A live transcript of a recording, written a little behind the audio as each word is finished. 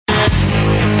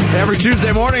Every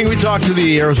Tuesday morning, we talk to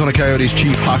the Arizona Coyotes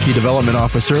Chief Hockey Development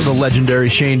Officer, the legendary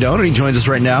Shane Doan, and he joins us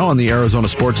right now on the Arizona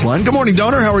Sports Line. Good morning,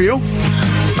 Doaner. How are you?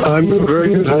 I'm very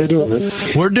good. How are you doing?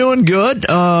 We're doing good.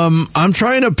 I'm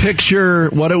trying to picture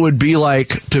what it would be like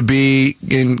to be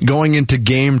going into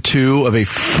Game 2 of a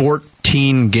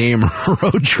 14-game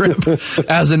road trip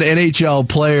as an NHL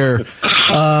player.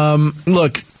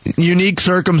 Look, unique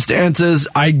circumstances,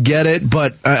 I get it,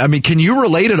 but I mean, can you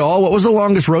relate at all? What was the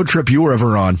longest road trip you were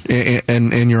ever on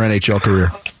in your NHL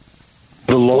career?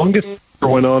 The longest I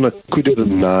went on, I think we did a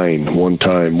 9 one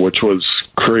time, which was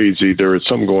crazy. There was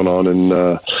something going on in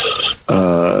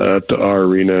at our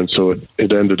arena, and so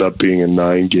it ended up being a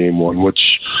 9-game one,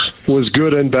 which was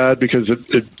good and bad because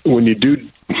it when you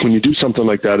do something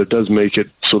like that, it does make it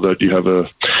so that you have a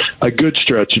good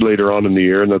stretch later on in the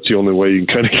year, and that's the only way you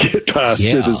can kind of get past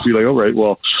it, is be like, all right,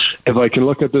 well, if I can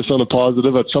look at this on a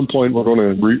positive, at some point we're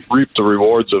going to reap the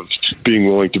rewards of being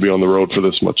willing to be on the road for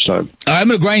this much time. I'm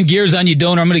going to grind gears on you,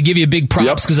 Doan. I'm going to give you big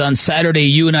props because on Saturday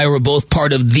you and I were both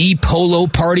part of the polo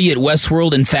party at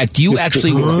Westworld. In fact, you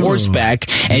actually were horseback,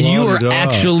 and you were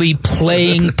actually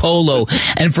playing polo.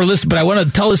 And but I want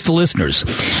to tell this to listeners.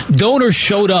 Doaner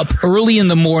showed up early in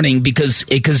the morning because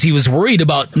he was worried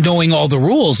about knowing all the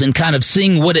rules and kind of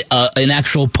seeing what an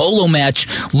actual polo match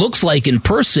looks like in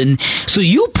person. So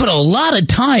you put a lot of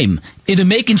time into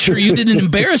making sure you didn't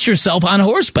embarrass yourself on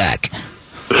horseback.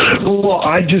 Well,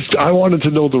 I wanted to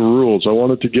know the rules. I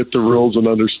wanted to get the rules and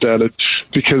understand it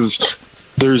because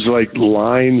there's like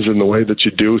lines in the way that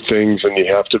you do things, and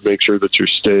you have to make sure that you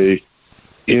stay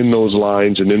in those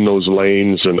lines and in those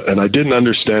lanes, and I didn't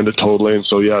understand it totally, and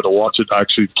so to watch it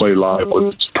actually play live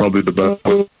was probably the best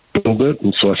way a little bit,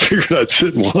 and so I figured I'd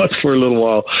sit and watch for a little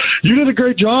while. You did a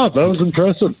great job. That was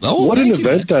impressive. What an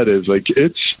event that is. Like,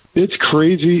 it's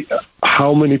crazy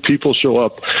how many people show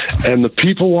up, and the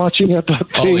people watching at that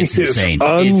thing is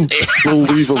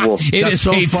unbelievable. It is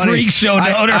so a funny. Freak show.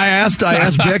 I asked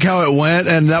Vic how it went,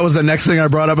 and that was the next thing I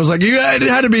brought up. I was like, it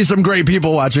had to be some great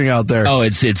people watching out there. Oh,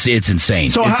 it's insane.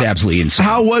 So it's absolutely insane.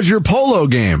 How was your polo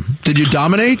game? Did you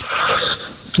dominate?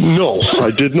 No,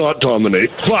 I did not dominate,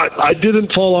 but I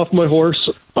didn't fall off my horse.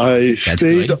 I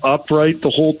stayed upright the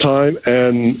whole time,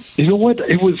 and you know what?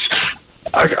 It was...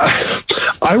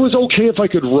 I was okay if I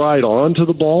could ride on to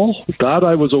the ball. That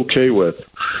I was okay with.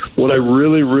 What I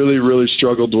really, really, really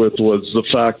struggled with was the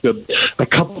fact that a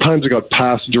couple times it got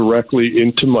passed directly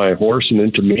into my horse and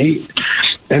into me.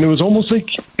 And it was almost like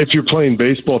if you're playing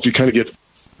baseball, if you kind of get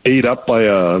ate up by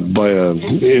a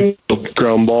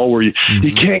ground ball where you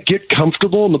can't get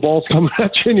comfortable and the ball's coming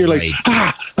at you and you're like,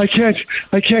 I can't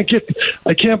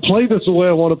play this the way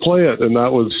I want to play it. And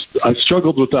I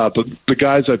struggled with that. But the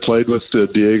guys I played with,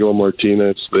 Diego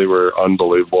Martinez, they were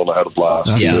unbelievable, and I had a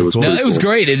blast. Yeah, it was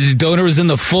great. Doaner was in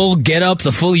the full get-up,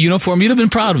 the full uniform. You'd have been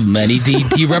proud of him, man.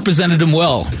 He represented him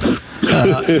well.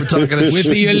 We're talking with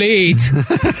the elite.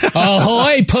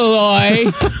 Ahoy,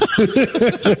 Poloy!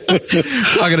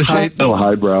 Talking to Shane. Oh,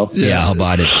 highbrow. Yeah, how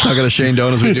about it? Talking to Shane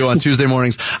Doan as we do on Tuesday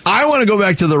mornings. I want to go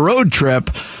back to the road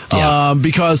trip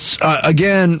because,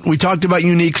 again, we talked about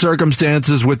unique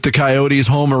circumstances with the Coyotes'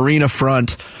 home arena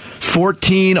front.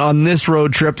 14 on this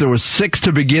road trip. There was 6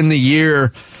 to begin the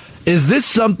year. Is this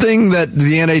something that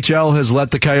the NHL has let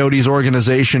the Coyotes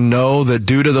organization know that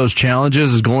due to those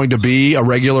challenges is going to be a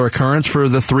regular occurrence for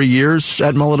the 3 years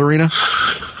at Mullet Arena?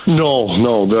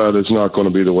 No, that is not going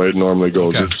to be the way it normally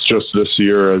goes. Okay. It's just this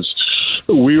year as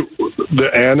the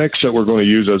annex that we're going to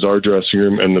use as our dressing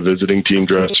room and the visiting team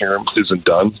dressing room isn't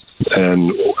done.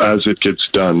 And as it gets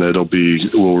done,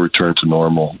 we'll return to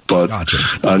normal. But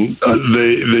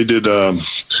they did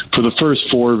for the first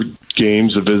 4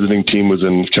 games, the visiting team was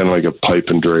in kind of like a pipe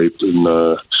and drape in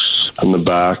the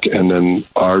back, and then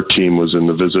our team was in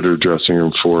the visitor dressing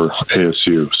room for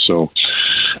ASU. So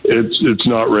it's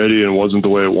not ready, and it wasn't the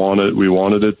way we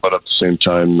wanted it, but at the same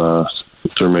time,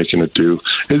 they're making it do.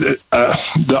 The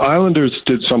Islanders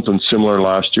did something similar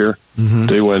last year. Mm-hmm.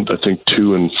 They went, I think,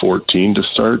 2-14 to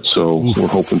start, so we're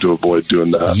hoping to avoid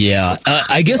doing that. Yeah,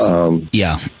 I guess.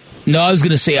 No, I was going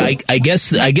to say, I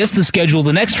guess the schedule,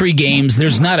 the next 3 games,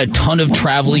 there's not a ton of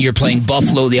traveling. You're playing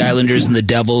Buffalo, the Islanders, and the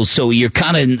Devils, so you're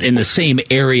kind of in the same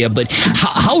area. But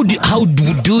how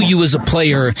do you as a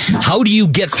player, how do you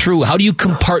get through? How do you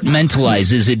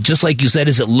compartmentalize? Is it just like you said,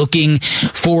 is it looking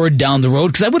forward down the road?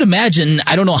 Because I would imagine,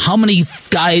 I don't know how many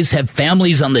guys have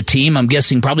families on the team. I'm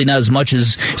guessing probably not as much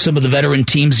as some of the veteran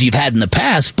teams you've had in the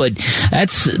past, but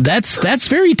that's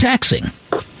very taxing.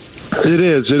 It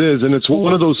is, and it's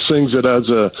one of those things that as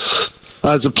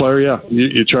as a player,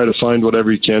 you try to find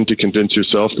whatever you can to convince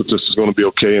yourself that this is going to be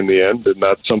okay in the end, and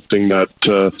that's something that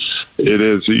it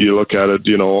is. You look at it,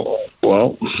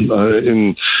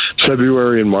 in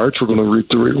February and March, we're going to reap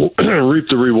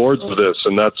the rewards of this,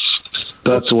 and that's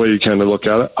the way you kind of look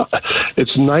at it.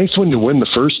 It's nice when you win the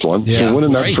first one. Yeah, so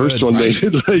winning that first one, right.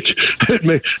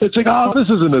 It's like, oh, this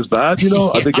isn't as bad. Yeah.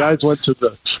 The guys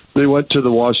went to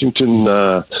the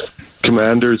Washington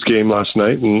Commanders game last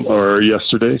night or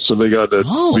yesterday, so they got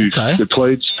they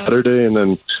played Saturday and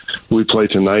then we play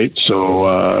tonight.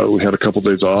 So we had a couple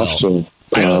days off. So.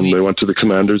 They went to the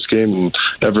Commanders game and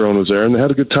everyone was there and they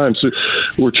had a good time. So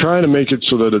we're trying to make it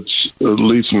so that it's at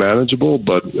least manageable,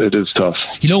 but it is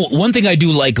tough. One thing I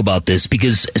do like about this,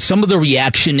 because some of the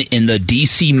reaction in the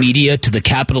DC media to the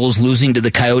Capitals losing to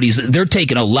the Coyotes, they're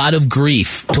taking a lot of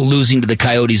grief to losing to the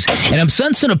Coyotes. And I'm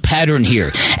sensing a pattern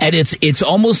here. And it's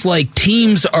almost like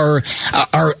teams are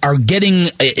getting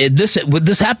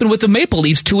this happened with the Maple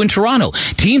Leafs too in Toronto.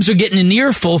 Teams are getting an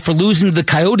earful for losing to the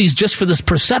Coyotes just for this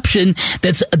perception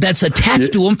that's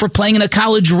attached to them for playing in a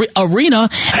college arena,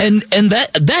 and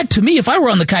that to me, if I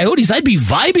were on the Coyotes, I'd be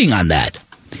vibing on that.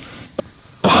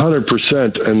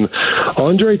 100%. And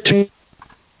Andre Tate,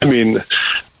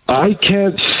 I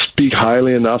can't speak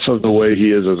highly enough of the way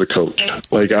he is as a coach.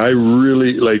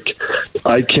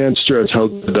 I can't stress how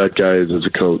good that guy is as a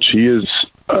coach. He is.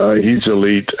 He's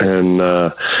elite, and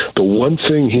the one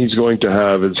thing he's going to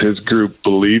have is his group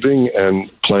believing and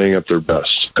playing at their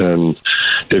best. And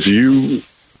if you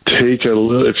take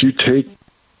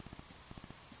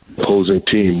opposing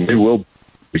team, they will,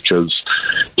 because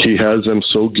he has them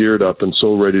so geared up and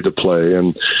so ready to play,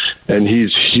 and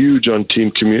he's huge on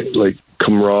team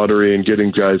camaraderie and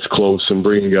getting guys close and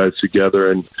bringing guys together,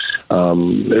 and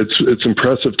it's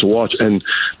impressive to watch. And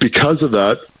because of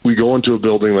that, we go into a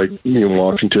building like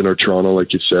Washington or Toronto,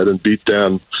 like you said, and beat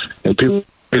them, and people,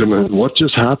 wait a minute, what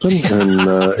just happened? And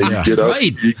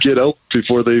you get out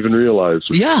before they even realize.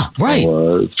 Yeah, right.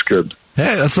 So, it's good.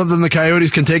 Hey, that's something the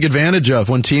Coyotes can take advantage of.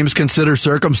 When teams consider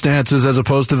circumstances as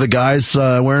opposed to the guys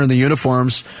wearing the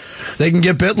uniforms, they can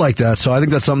get bit like that. So I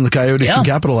think that's something the Coyotes can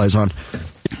capitalize on.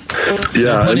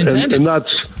 Yeah, and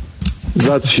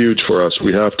that's huge for us.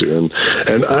 We have to, and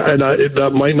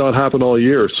that might not happen all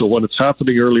year. So when it's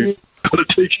happening early, got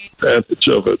to take advantage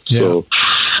of it. Yeah. So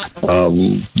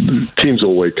teams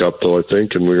will wake up, though, I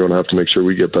think, and we're going to have to make sure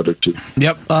we get better too.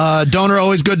 Yep. Donor,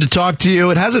 always good to talk to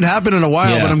you. It hasn't happened in a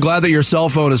while, but I'm glad that your cell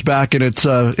phone is back in its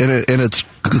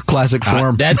classic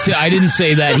form. I didn't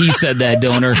say that. He said that,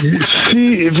 Donor.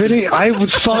 See, Vinny, I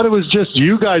thought it was just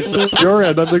you guys on your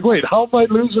end. I'm like, wait, how am I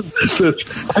losing this?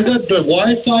 I got the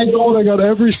Wi-Fi going. I got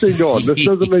everything going. This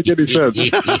doesn't make any sense.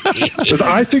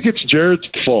 I think it's Jared's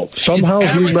fault. Somehow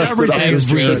he messed it up. He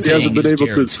hasn't been able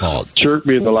to chirp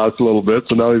me in the last little bit,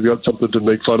 so now he's got something to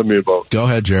make fun of me about. Go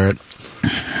ahead, Jared.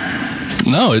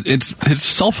 No, it's his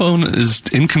cell phone is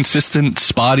inconsistent,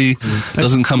 spotty,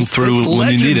 doesn't come through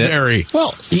when you need it.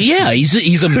 Well, yeah,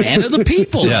 he's a man of the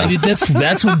people. Yeah. I mean,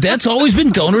 that's always been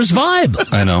Donor's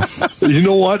vibe. I know. You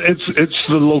know what? It's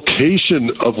the location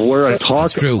of where I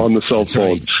talk on the cell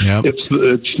phone. Right. Yep.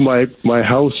 It's my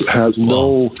house has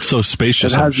so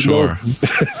spacious. I'm sure.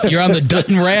 You're on the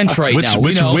Dutton Ranch right now.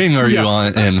 Which wing are you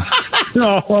on?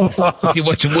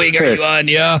 Which wing are you on?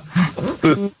 Yeah.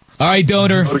 All right,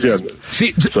 Donor. Again.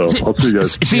 So I'll see you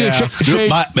guys.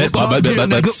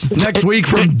 Next week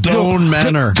from Doan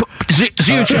Manor. See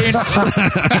you, Shane.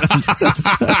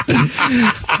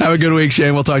 Have a good week,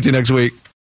 Shane. We'll talk to you next week.